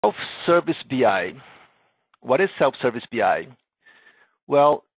Self-service BI. What is self-service BI?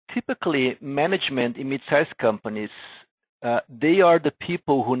 Well, typically management in mid-sized companies, they are the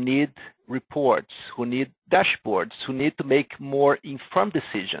people who need reports, who need dashboards, who need to make more informed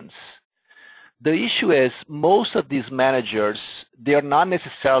decisions. The issue is most of these managers, they are not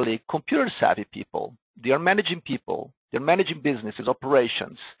necessarily computer-savvy people. They are managing people. They're managing businesses,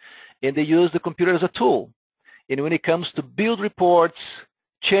 operations, and they use the computer as a tool. And when it comes to build reports,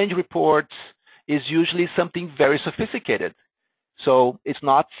 change reports, is usually something very sophisticated. So it's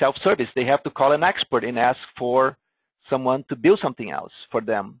not self-service. They have to call an expert and ask for someone to build something else for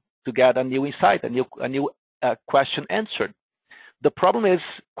them to get a new insight, a new question answered. The problem is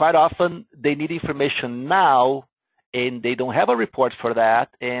quite often they need information now and they don't have a report for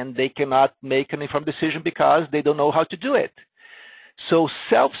that and they cannot make an informed decision because they don't know how to do it. So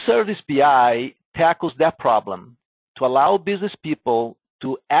self-service BI tackles that problem to allow business people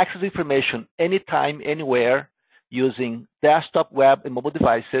to access information anytime, anywhere using desktop, web, and mobile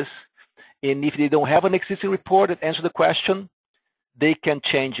devices. And if they don't have an existing report that answers the question, they can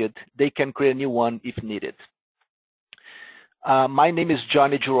change it. They can create a new one if needed. My name is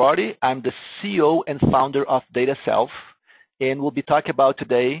Johnny Girardi. I'm the CEO and founder of DataSelf, and we'll be talking about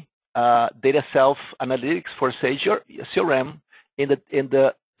today DataSelf Analytics for Sage CRM and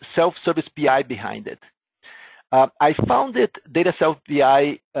the self-service BI behind it. I founded DataSelf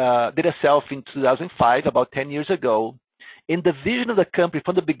in 2005, about 10 years ago, and the vision of the company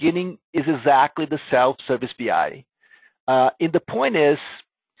from the beginning is exactly the self-service BI. And the point is,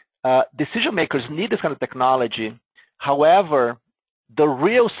 decision makers need this kind of technology. However, the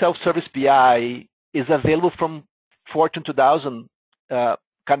real self-service BI is available from Fortune 2000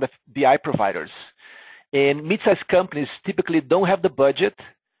 kind of BI providers. And mid-sized companies typically don't have the budget,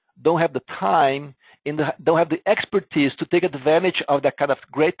 don't have the time, and don't have the expertise to take advantage of that kind of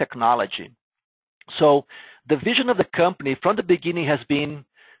great technology. So the vision of the company from the beginning has been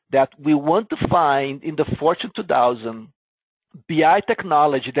that we want to find in the Fortune 2000 BI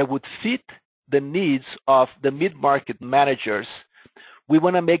technology that would fit the needs of the mid-market managers. We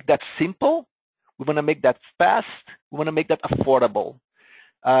want to make that simple. We want to make that fast. We want to make that affordable.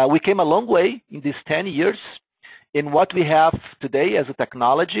 We came a long way in these 10 years. And what we have today as a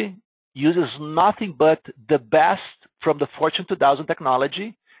technology uses nothing but the best from the Fortune 2000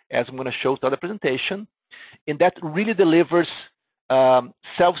 technology, as I'm going to show throughout the presentation, and that really delivers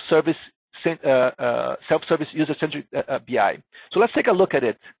self-service user-centric BI. So let's take a look at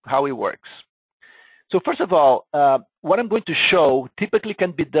it, how it works. So first of all, what I'm going to show typically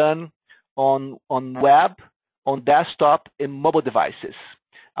can be done on web, on desktop, and mobile devices.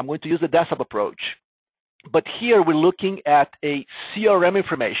 I'm going to use the desktop approach. But here we're looking at a CRM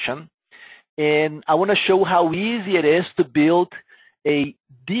information, and I want to show how easy it is to build a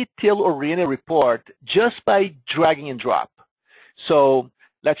detail-oriented report just by dragging and drop. So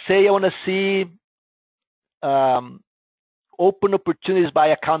let's say I want to see open opportunities by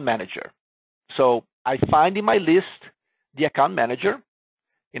account manager. So I find in my list the account manager,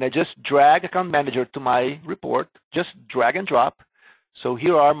 and I just drag account manager to my report, just drag and drop. So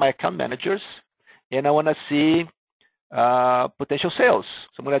here are my account managers, and I want to see potential sales.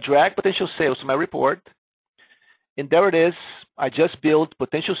 So I'm going to drag potential sales to my report, and there it is. I just built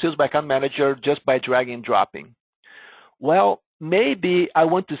potential sales by account manager just by dragging and dropping. Well, maybe I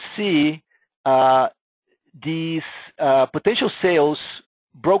want to see these potential sales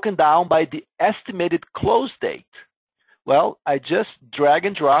broken down by the estimated close date. Well, I just drag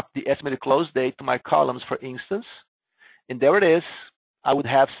and drop the estimated close date to my columns, for instance, and there it is. I would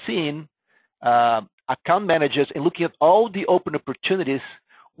have seen account managers and looking at all the open opportunities,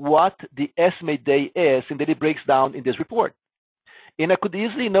 what the estimate day is, and then it breaks down in this report. And I could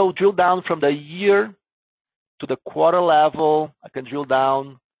easily drill down from the year to the quarter level. I can drill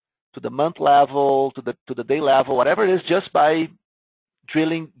down to the month level, to the day level, whatever it is, just by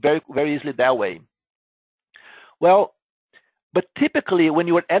drilling very, very easily that way. Well, but typically when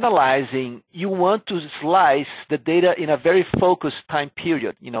you are analyzing, you want to slice the data in a very focused time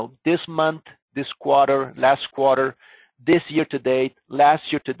period. This month, this quarter, last quarter, this year to date,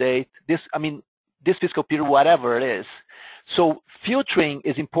 last year to date, this fiscal period, whatever it is. So filtering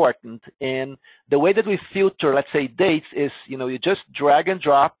is important, and the way that we filter, let's say, dates is, you just drag and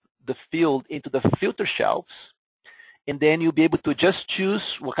drop the field into the filter shelves, and then you'll be able to just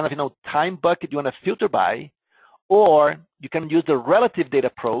choose what kind of, time bucket you want to filter by, or you can use the relative data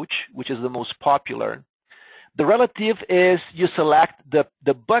approach, which is the most popular. The relative is you select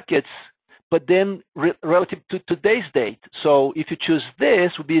the buckets, but then relative to today's date. So if you choose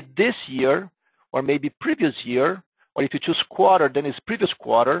this, would be this year, or maybe previous year, Or if you choose quarter, then it's previous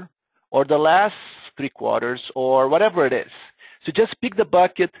quarter, or the last 3 quarters, or whatever it is. So just pick the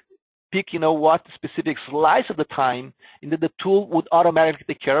bucket, pick, what specific slice of the time, and then the tool would automatically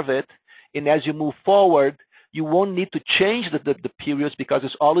take care of it. And as you move forward, you won't need to change the periods because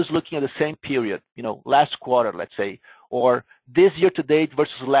it's always looking at the same period, last quarter, let's say, or this year to date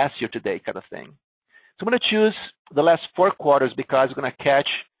versus last year to date kind of thing. So I'm going to choose the last 4 quarters because I'm going to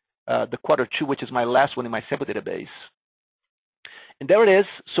catch the quarter 2, which is my last one in my sample database. And there it is.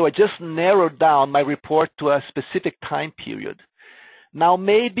 So I just narrowed down my report to a specific time period. Now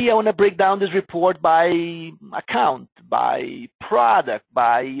maybe I want to break down this report by account, by product,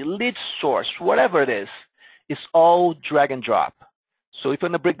 by lead source, whatever it is. It's all drag and drop. So if I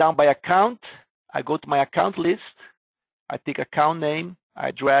want to break down by account, I go to my account list, I pick account name,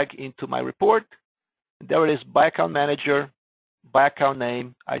 I drag into my report, and there it is by account manager, by account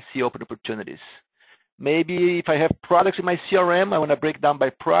name, I see open opportunities. Maybe if I have products in my CRM, I want to break down by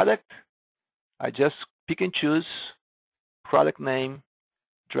product, I just pick and choose product name,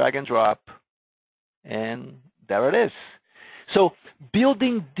 drag and drop, and there it is. So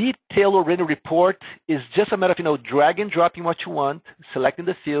building detail-oriented report is just a matter of, drag and dropping what you want, selecting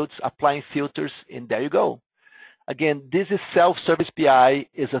the fields, applying filters, and there you go. Again, this is self-service BI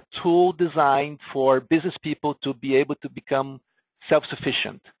is a tool designed for business people to be able to become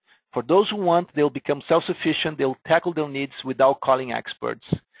self-sufficient. For those who want, they'll become self-sufficient. They'll tackle their needs without calling experts.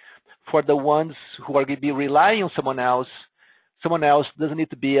 For the ones who are going to be relying on someone else doesn't need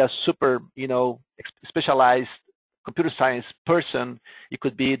to be a super, specialized computer science person. It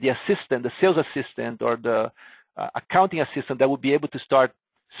could be the assistant, the sales assistant, or the accounting assistant that would be able to start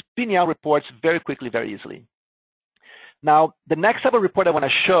spinning out reports very quickly, very easily. Now, the next type of report I want to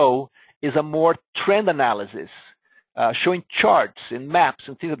show is a more trend analysis, showing charts and maps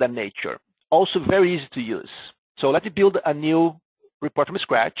and things of that nature. Also very easy to use. So let me build a new report from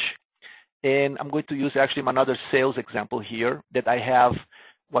scratch. And I'm going to use actually another sales example here that I have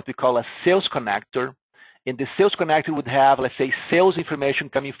what we call a sales connector. And the sales connector would have, let's say, sales information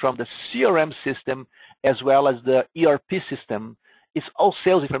coming from the CRM system as well as the ERP system. It's all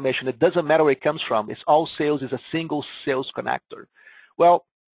sales information. It doesn't matter where it comes from. It's all sales. It's a single sales connector. Well,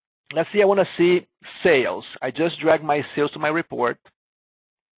 let's see, I want to see sales. I just drag my sales to my report.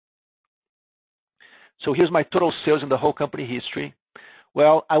 So here's my total sales in the whole company history.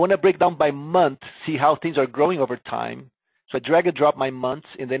 Well, I want to break down by month, see how things are growing over time. So I drag and drop my months,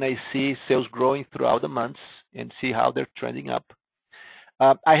 and then I see sales growing throughout the months and see how they're trending up.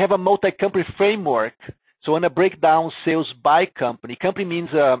 I have a multi-company framework, so I want to break down sales by company. Company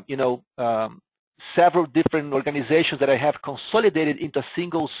means, several different organizations that I have consolidated into a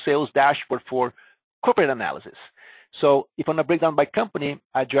single sales dashboard for corporate analysis. So if I want to break down by company,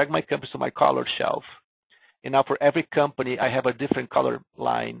 I drag my companies to my color shelf. And now for every company, I have a different color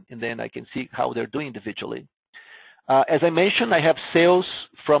line, and then I can see how they're doing individually. As I mentioned, I have sales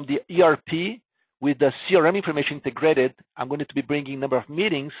from the ERP with the CRM information integrated. I'm going to be bringing number of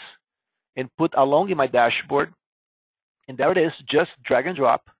meetings and put along in my dashboard. And there it is, just drag and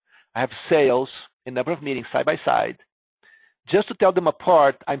drop. I have sales and number of meetings side by side. Just to tell them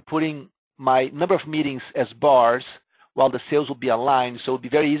apart, I'm putting my number of meetings as bars while the sales will be aligned, so it will be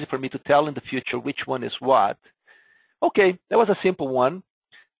very easy for me to tell in the future which one is what. Okay, that was a simple one.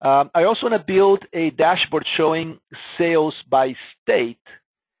 I also want to build a dashboard showing sales by state.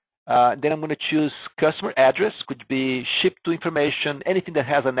 Then I'm going to choose customer address, could be ship to information, anything that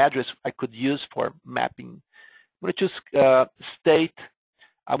has an address I could use for mapping. I'm going to choose state.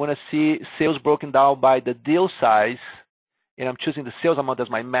 I want to see sales broken down by the deal size, and I'm choosing the sales amount as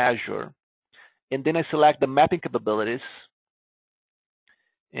my measure. And then I select the mapping capabilities.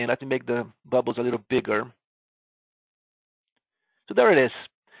 And let me make the bubbles a little bigger. So there it is.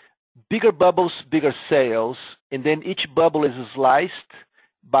 Bigger bubbles, bigger sales. And then each bubble is sliced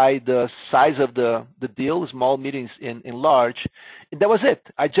by the size of the deal, small, medium, and large. And that was it.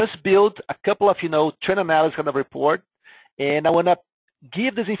 I just built a couple of, trend analysis kind of report. And I want to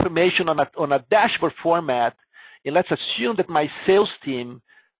give this information on a dashboard format. And let's assume that my sales team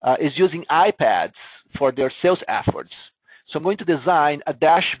is using iPads for their sales efforts. So I'm going to design a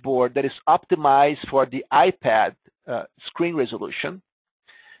dashboard that is optimized for the iPad screen resolution.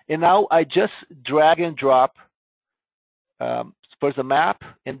 And now I just drag and drop first the map,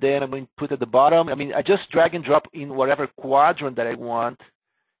 and then I'm going to put at the bottom. I just drag and drop in whatever quadrant that I want.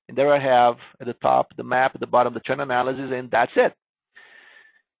 And there I have at the top the map, at the bottom the trend analysis, and that's it.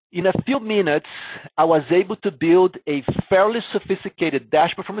 In a few minutes, I was able to build a fairly sophisticated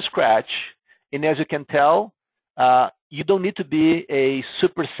dashboard from scratch. And as you can tell, you don't need to be a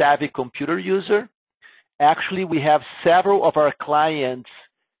super savvy computer user. Actually, we have several of our clients,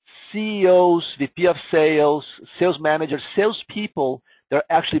 CEOs, VP of sales, sales managers, salespeople, they're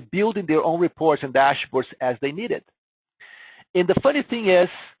actually building their own reports and dashboards as they need it. And the funny thing is,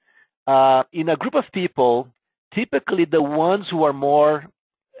 in a group of people, typically the ones who are more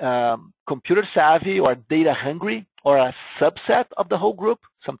computer savvy or data hungry or a subset of the whole group,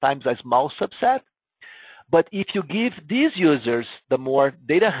 sometimes a small subset. But if you give these users, the more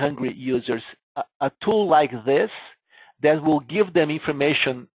data hungry users, a tool like this that will give them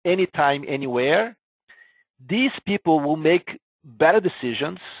information anytime, anywhere, these people will make better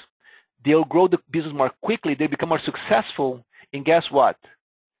decisions. They'll grow the business more quickly. They become more successful. And guess what?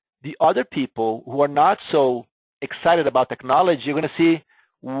 The other people who are not so excited about technology, you're going to see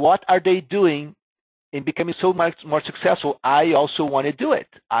what are they doing in becoming so much more successful. I also want to do it.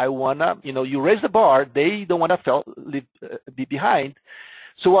 I want to, you raise the bar. They don't want to be behind.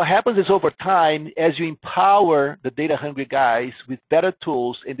 So what happens is over time, as you empower the data-hungry guys with better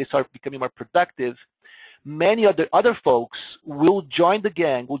tools and they start becoming more productive, many of the other folks will join the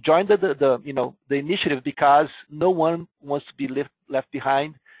gang, will join the initiative because no one wants to be left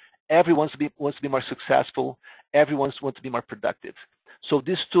behind. Everyone wants to be more successful. Everyone wants to be more productive. So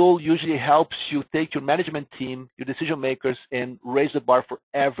this tool usually helps you take your management team, your decision makers, and raise the bar for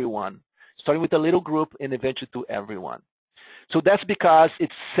everyone, starting with a little group and eventually to everyone. So that's because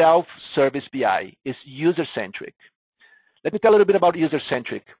it's self-service BI. It's user-centric. Let me tell a little bit about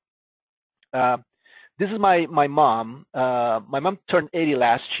user-centric. This is my mom. My mom turned 80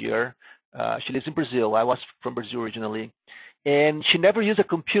 last year. She lives in Brazil. I was from Brazil originally. And she never used a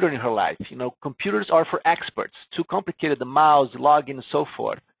computer in her life. Computers are for experts. Too complicated, the mouse, the login, and so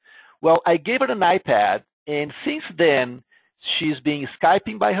forth. Well, I gave her an iPad, and since then, she's been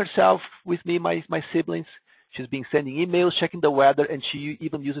Skyping by herself with me, my siblings. She's been sending emails, checking the weather, and she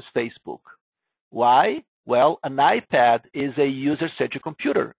even uses Facebook. Why? Well, an iPad is a user-centric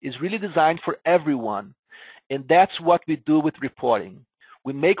computer. It's really designed for everyone. And that's what we do with reporting.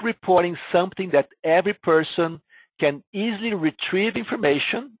 We make reporting something that every person can easily retrieve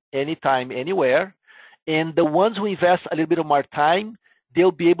information anytime, anywhere. And the ones who invest a little bit more time,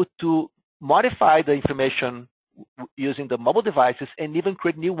 they'll be able to modify the information using the mobile devices and even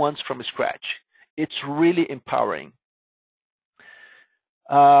create new ones from scratch. It's really empowering.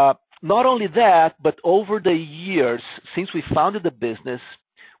 Not only that, but over the years, since we founded the business,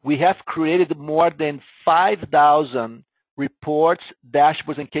 we have created more than 5,000 reports,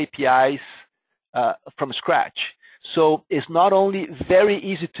 dashboards, and KPIs from scratch. So it's not only very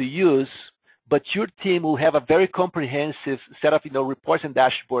easy to use, but your team will have a very comprehensive set of reports and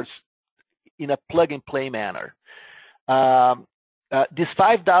dashboards in a plug-and-play manner. These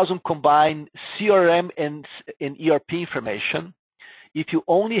 5,000 combine CRM and ERP information. If you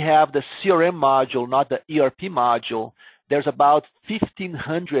only have the CRM module, not the ERP module, there's about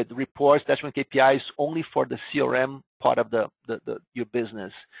 1,500 reports, dashboards, and KPIs only for the CRM part of your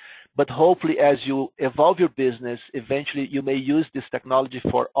business. But hopefully, as you evolve your business, eventually you may use this technology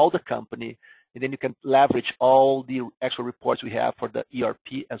for all the company, and then you can leverage all the extra reports we have for the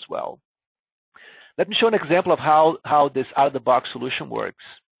ERP as well. Let me show an example of how this out-of-the-box solution works.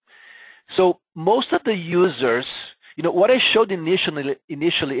 So most of the users, what I showed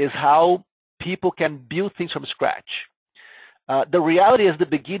initially is how people can build things from scratch. The reality is, at the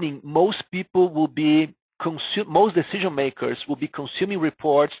beginning, most people will be most decision makers will be consuming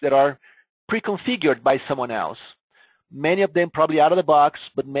reports that are pre-configured by someone else. Many of them probably out of the box,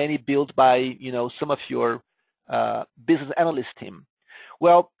 but many built by some of your business analyst team.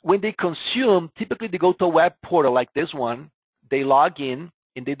 Well, when they consume, typically they go to a web portal like this one. They log in,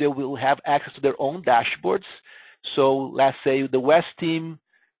 and they will have access to their own dashboards. So let's say the West team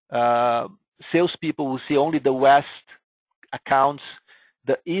salespeople will see only the West accounts.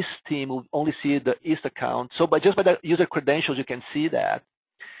 The East team will only see the East account. So just by the user credentials, you can see that.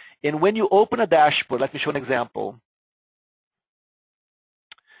 And when you open a dashboard, let me show an example.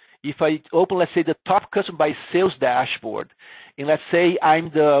 If I open, let's say, the top customer by sales dashboard, and let's say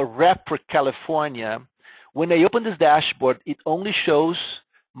I'm the rep for California, when I open this dashboard, it only shows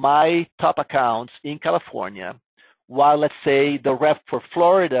my top accounts in California, while, let's say, the rep for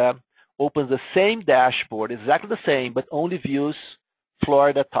Florida opens the same dashboard, exactly the same, but only views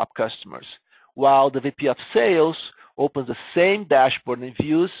Florida top customers, while the VP of sales opens the same dashboard and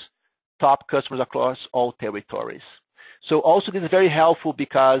views top customers across all territories. So also this is very helpful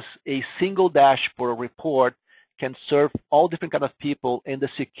because a single dashboard report can serve all different kinds of people, and the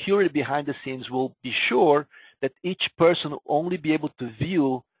security behind the scenes will be sure that each person will only be able to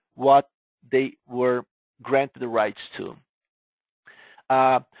view what they were granted the rights to.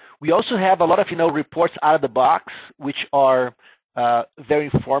 We also have a lot of reports out of the box, which are very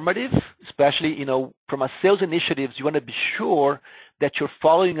informative, especially from a sales initiatives. You want to be sure that you're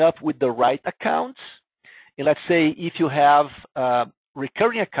following up with the right accounts. And let's say if you have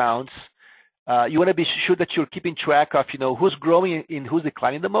recurring accounts, you want to be sure that you're keeping track of who's growing and who's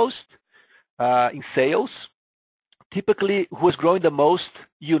declining the most in sales. Typically, who's growing the most,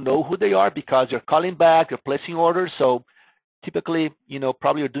 you know who they are because you're calling back, you're placing orders. So typically,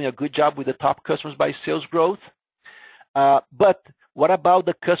 probably you're doing a good job with the top customers by sales growth. But what about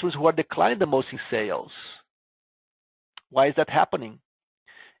the customers who are declining the most in sales? Why is that happening?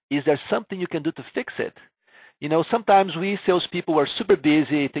 Is there something you can do to fix it? Sometimes we salespeople are super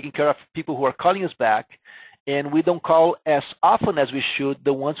busy taking care of people who are calling us back, and we don't call as often as we should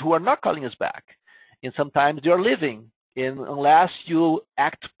the ones who are not calling us back. And sometimes they are leaving. And unless you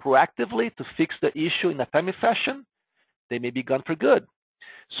act proactively to fix the issue in a timely fashion, they may be gone for good.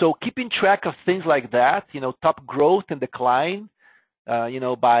 So keeping track of things like that, top growth and decline,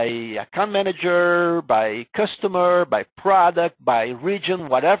 by account manager, by customer, by product, by region,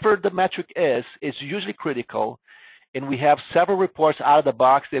 whatever the metric is usually critical. And we have several reports out of the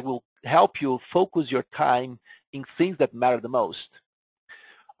box that will help you focus your time in things that matter the most.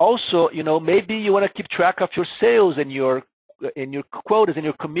 Also, maybe you want to keep track of your sales and your quotas and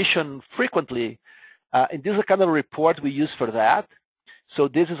your commission frequently. And this is a kind of a report we use for that. So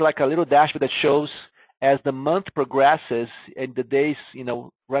this is like a little dashboard that shows as the month progresses and the days,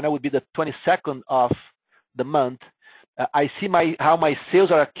 right now would be the 22nd of the month. I see how my sales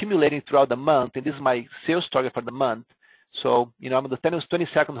are accumulating throughout the month, and this is my sales target for the month. So, I'm on the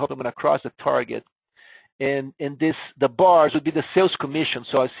 22nd, hope I'm going to cross the target. And the bars would be the sales commission.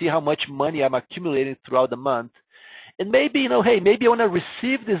 So I see how much money I'm accumulating throughout the month. And maybe, hey, maybe I want to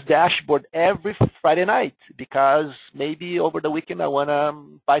receive this dashboard every Friday night because maybe over the weekend I want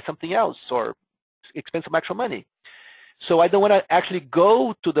to buy something else or expend some extra money. So I don't want to actually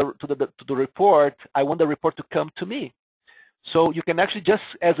go to the report. I want the report to come to me. So you can actually just,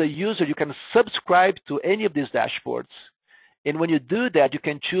 as a user, you can subscribe to any of these dashboards. And when you do that, you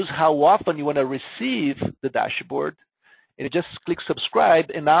can choose how often you want to receive the dashboard. And you just click subscribe,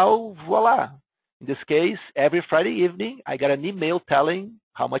 and now, voila. In this case, every Friday evening, I got an email telling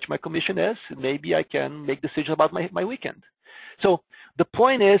how much my commission is. And maybe I can make decisions about my weekend. So the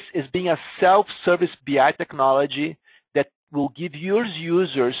point is being a self-service BI technology that will give your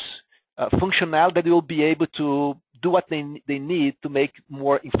users functionality that they will be able to do what they need to make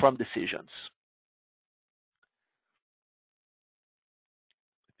more informed decisions.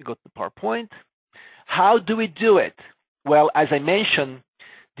 We go to the PowerPoint. How do we do it? Well, as I mentioned,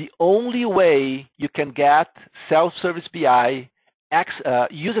 the only way you can get self-service BI,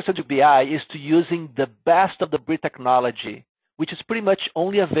 user-centric BI, is to using the best of the breed technology, which is pretty much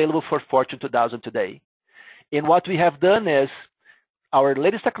only available for Fortune 2000 today. And what we have done is our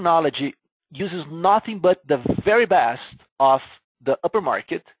latest technology uses nothing but the very best of the upper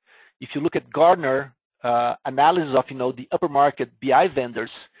market. If you look at Gartner analysis of the upper market BI vendors,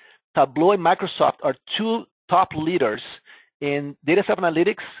 Tableau and Microsoft are two top leaders in DataSelf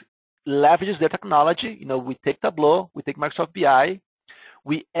Analytics. Leverages their technology. We take Tableau, we take Microsoft BI,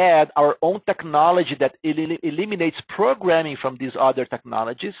 we add our own technology that eliminates programming from these other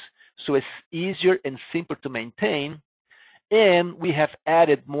technologies, so it's easier and simpler to maintain. And we have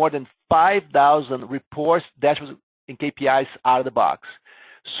added more than 5,000 reports, dashboards, and KPIs out of the box.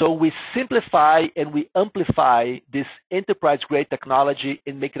 So we simplify and we amplify this enterprise-grade technology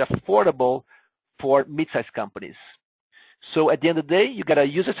and make it affordable for mid-sized companies. So at the end of the day, you got a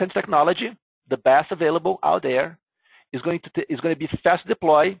user-centric technology, the best available out there. Is going to be fast to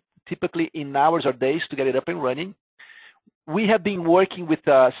deploy, typically in hours or days to get it up and running. We have been working with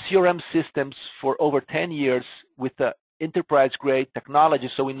CRM systems for over 10 years with enterprise-grade technology,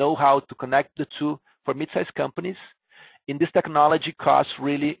 so we know how to connect the two for mid-sized companies. And this technology costs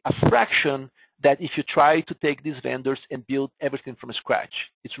really a fraction that if you try to take these vendors and build everything from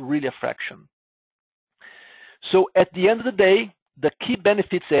scratch. It's really a fraction. So at the end of the day, the key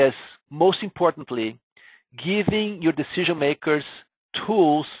benefits is, most importantly, giving your decision makers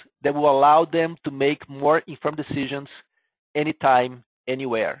tools that will allow them to make more informed decisions anytime,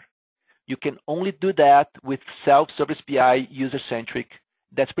 anywhere. You can only do that with self-service BI, user-centric.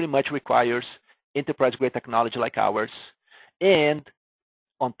 That pretty much requires enterprise-grade technology like ours. And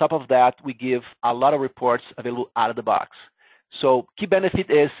on top of that, we give a lot of reports available out of the box. So key benefit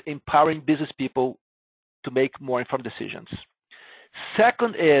is empowering business people to make more informed decisions.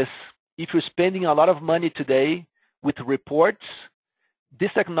 Second is, if you're spending a lot of money today with reports,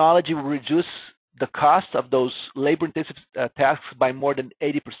 this technology will reduce the cost of those labor-intensive tasks by more than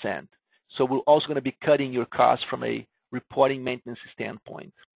 80%. So we're also going to be cutting your costs from a reporting maintenance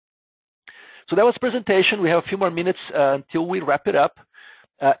standpoint. So that was the presentation. We have a few more minutes until we wrap it up.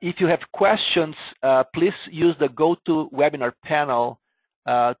 If you have questions, please use the GoToWebinar panel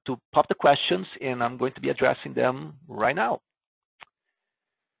to pop the questions, and I'm going to be addressing them right now.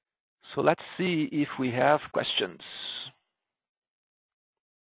 So let's see if we have questions.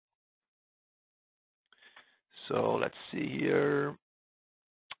 So let's see here.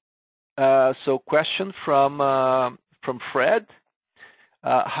 So question from Fred.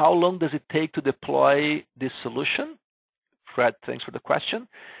 How long does it take to deploy this solution? Fred, thanks for the question.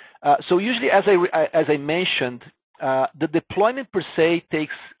 So usually, as I mentioned, the deployment per se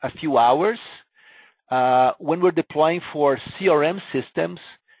takes a few hours. When we're deploying for CRM systems,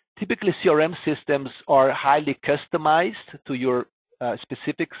 typically CRM systems are highly customized to your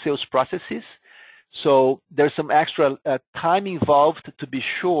specific sales processes. So there's some extra time involved to be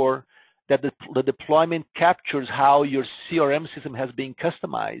sure that the deployment captures how your CRM system has been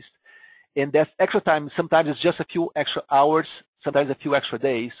customized. And that extra time, sometimes it's just a few extra hours, sometimes a few extra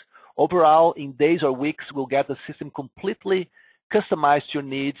days. Overall, in days or weeks, we'll get the system completely customized to your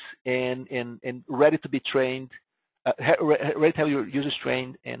needs and ready to be trained, ready to have your users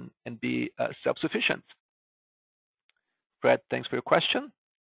trained and be self-sufficient. Fred, thanks for your question.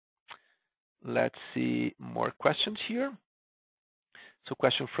 Let's see more questions here. So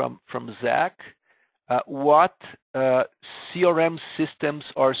question from Zach. What CRM systems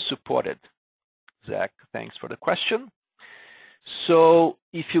are supported? Zach, thanks for the question. So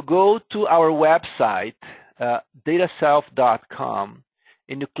if you go to our website, dataself.com,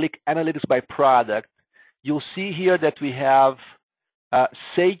 and you click Analytics by Product, you'll see here that we have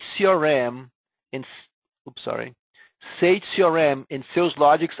Sage CRM and Sage CRM and Sales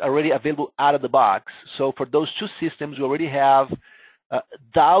Logics already available out of the box. So for those two systems, we already have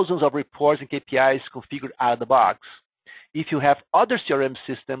thousands of reports and KPIs configured out of the box. If you have other CRM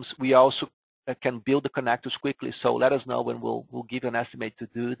systems, we also can build the connectors quickly. So let us know when we'll give you an estimate to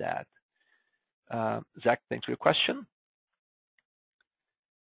do that. Zach, thanks for your question.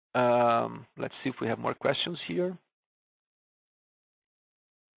 Let's see if we have more questions here.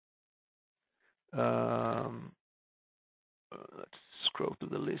 Let's scroll to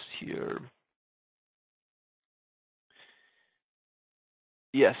the list here.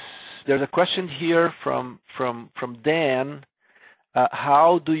 Yes, there's a question here from Dan.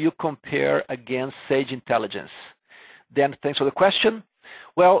 How do you compare against Sage Intelligence? Dan, thanks for the question.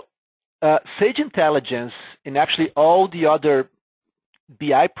 Well, Sage Intelligence and actually all the other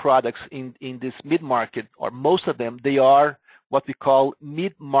BI products in this mid-market, or most of them, they are what we call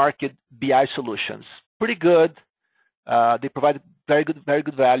mid-market BI solutions. Pretty good. They provide very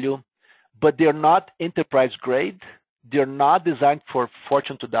good value, but they're not enterprise grade. They're not designed for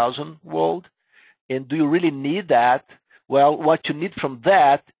Fortune 2000 world. And do you really need that? Well, what you need from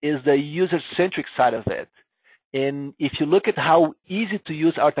that is the user-centric side of it. And if you look at how easy to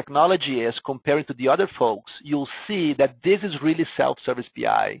use our technology is comparing to the other folks, you'll see that this is really self-service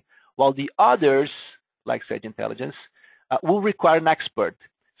BI, while the others, like Sage Intelligence, will require an expert.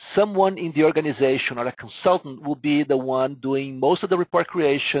 Someone in the organization or a consultant will be the one doing most of the report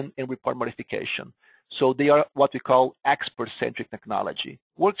creation and report modification. So they are what we call expert-centric technology.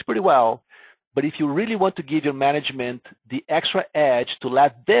 Works pretty well, but if you really want to give your management the extra edge to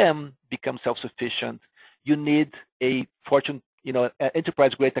let them become self-sufficient, you need a Fortune,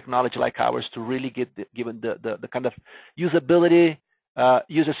 enterprise-grade technology like ours to really get given the kind of usability,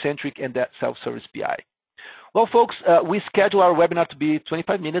 user-centric, and that self-service BI. Well, folks, we schedule our webinar to be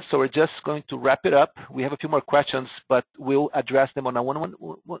 25 minutes, so we're just going to wrap it up. We have a few more questions, but we'll address them on a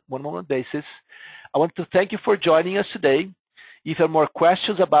one-on-one basis. I want to thank you for joining us today. If you have more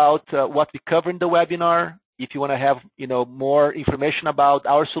questions about what we covered in the webinar, if you want to have more information about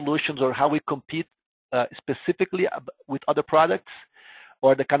our solutions or how we compete specifically with other products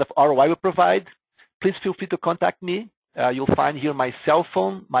or the kind of ROI we provide, please feel free to contact me. You'll find here my cell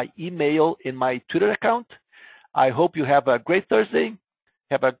phone, my email, and my Twitter account. I hope you have a great Thursday.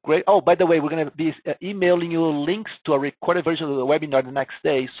 Have a great, oh, by the way, we're going to be emailing you links to a recorded version of the webinar the next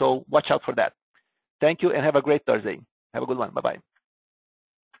day, so watch out for that. Thank you and have a great Thursday. Have a good one. Bye-bye.